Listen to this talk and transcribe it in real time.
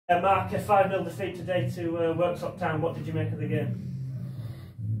Mark, a 5-0 defeat today to Worksop Town. What did you make of the game?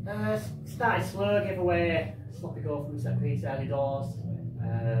 Started slow, gave away a sloppy goal from the set piece early doors.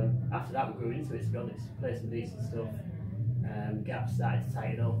 After that we grew into it, to be honest. Played some decent stuff. Gaps started to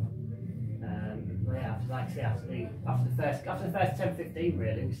tighten up. But yeah, after the first 10-15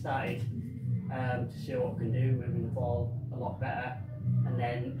 really, we started to show what we can do, moving the ball a lot better. And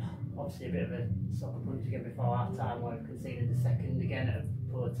then obviously a bit of a sucker punch again before half time where we conceded the second again at a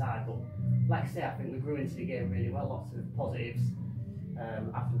poor time. But like I say, I think we grew into the game really well, lots of positives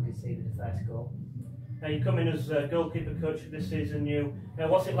after we conceded the first goal. Now you come in as goalkeeper coach this season.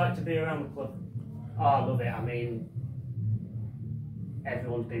 What's it like to be around the club? Oh, I love it. I mean,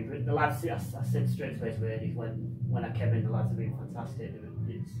 everyone's been, the lads, I said straight away to Eddie when I came in, the lads have been fantastic.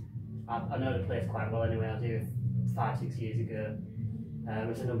 I know the place quite well anyway. I was here 5-6 years ago.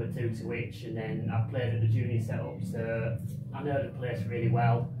 As a number 2 to each, and then I played at the junior setup, so I know the place really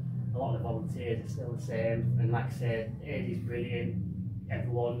well. A lot of the volunteers are still the same, and like I said, Eddie's brilliant.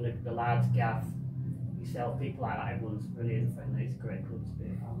 Everyone, the lads, Gav, yourself, people like that, everyone's brilliant and friendly. It's a great club to be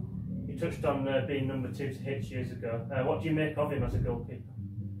a fan. You touched on being number 2 to Hitch years ago. What do you make of him as a goalkeeper?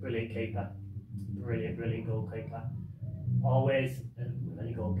 Brilliant keeper, brilliant goalkeeper. Always, with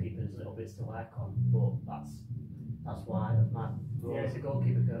any goalkeeper, there's little bits to work on, but that's why my role as a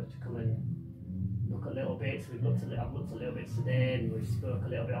goalkeeper coach to come and look at little bits. I've looked at little bits today, and we've spoke a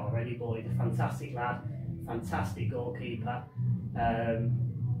little bit already. But he's a fantastic lad, fantastic goalkeeper.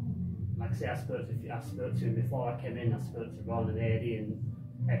 Like I say, I spoke to him before I came in. I spoke to Ron and Eddie, and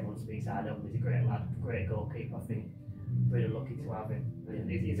everyone speaks highly of him. He's a great lad, great goalkeeper. I think really lucky to have him. And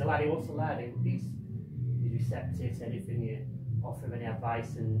he's a lad. He wants to learn. He's receptive to anything you offer him, any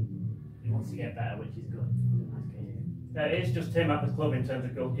advice, and he wants to get better, which is good. He's a nice kid. It's just him at the club in terms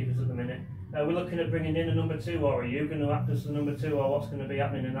of goalkeepers at the minute. We're looking at bringing in a number 2, or are you going to act as the number 2, or what's going to be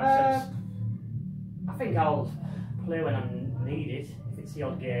happening in that sense? I think I'll play when I'm needed. If it's the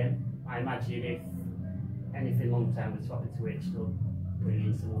odd game, I imagine if anything long term we're swapping to it, still bring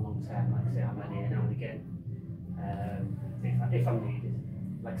in someone long term. Like I say, I'm here now and again. If I'm needed,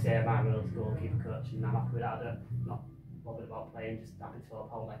 like I say, my role as goalkeeper coach, and I'm happy with that. I'm not bothered about playing, just happy to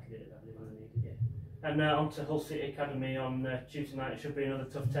help out like I did at when I needed it. And on to Hull City Academy on Tuesday night. It should be another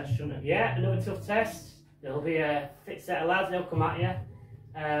tough test, shouldn't it? Yeah, another tough test. There'll be a fit set of lads, they'll come at you.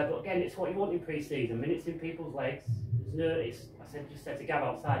 But again, it's what you want in pre-season. Minutes in people's legs. Just said to Gav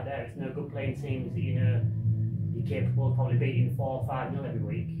outside there, it's no good playing teams that you know you're capable of probably beating 4 or 5-0 every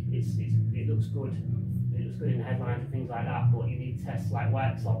week. It looks good. It looks good in the headlines and things like that. But you need tests like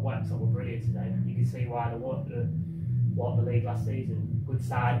Worksop. Worksop were brilliant today. You can see why they won the league last season. Good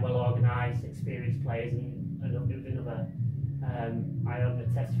side, well organised, experienced players, and another eye-opener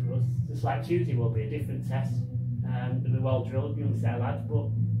test for us. Just like Tuesday will be a different test. They'll be well drilled, young set of lads, but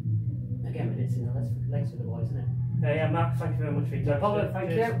again, it's in the legs for the boys, isn't it? Yeah, Mark, thank you very much for your time. No problem,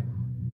 thank you.